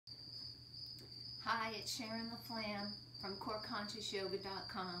Hi, it's Sharon LaFlamme from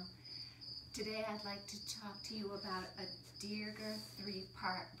CoreConsciousYoga.com. Today I'd like to talk to you about a Dirgha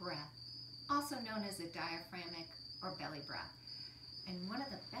three-part breath, also known as a diaphragmic or belly breath. And one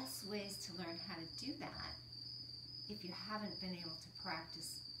of the best ways to learn how to do that, if you haven't been able to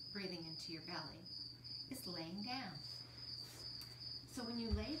practice breathing into your belly, is laying down. So when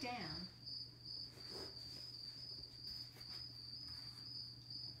you lay down,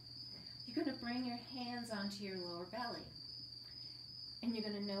 you're going to bring your hands onto your lower belly, and you're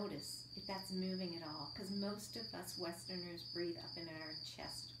going to notice if that's moving at all, because most of us Westerners breathe up in our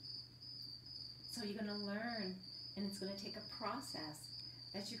chest. So you're going to learn, and it's going to take a process,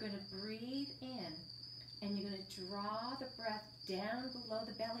 that you're going to breathe in, and you're going to draw the breath down below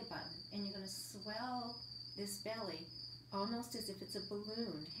the belly button, and you're going to swell this belly almost as if it's a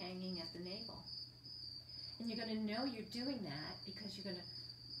balloon hanging at the navel. And you're going to know you're doing that because you're going to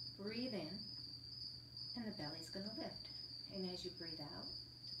breathe in, and the belly's going to lift. And as you breathe out,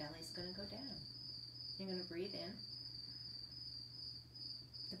 the belly's going to go down. You're going to breathe in,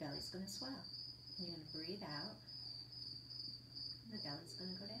 the belly's going to swell. And you're going to breathe out, and the belly's going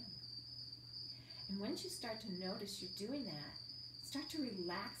to go down. And once you start to notice you're doing that, start to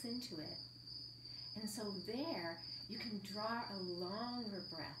relax into it. And so there, you can draw a longer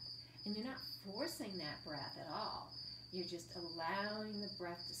breath. And you're not forcing that breath at all. You're just allowing the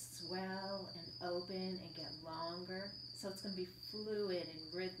breath to swell and open and get longer. So it's going to be fluid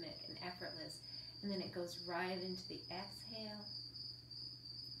and rhythmic and effortless. And then it goes right into the exhale.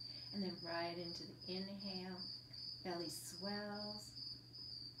 And then right into the inhale. Belly swells.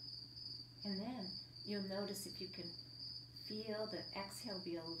 And then you'll notice if you can feel the exhale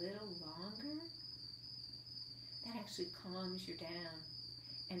be a little longer, that actually calms you down.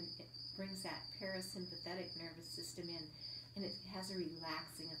 And it brings that parasympathetic nervous system in, and it has a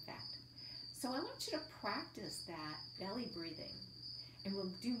relaxing effect. So I want you to practice that belly breathing, and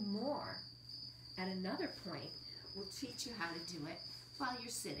we'll do more at another point. We'll teach you how to do it while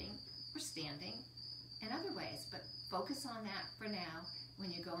you're sitting or standing and other ways, but focus on that for now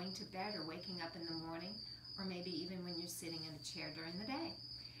when you're going to bed or waking up in the morning, or maybe even when you're sitting in a chair during the day.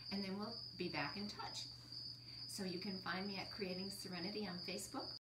 And then we'll be back in touch. So you can find me at Creating Serenity on Facebook,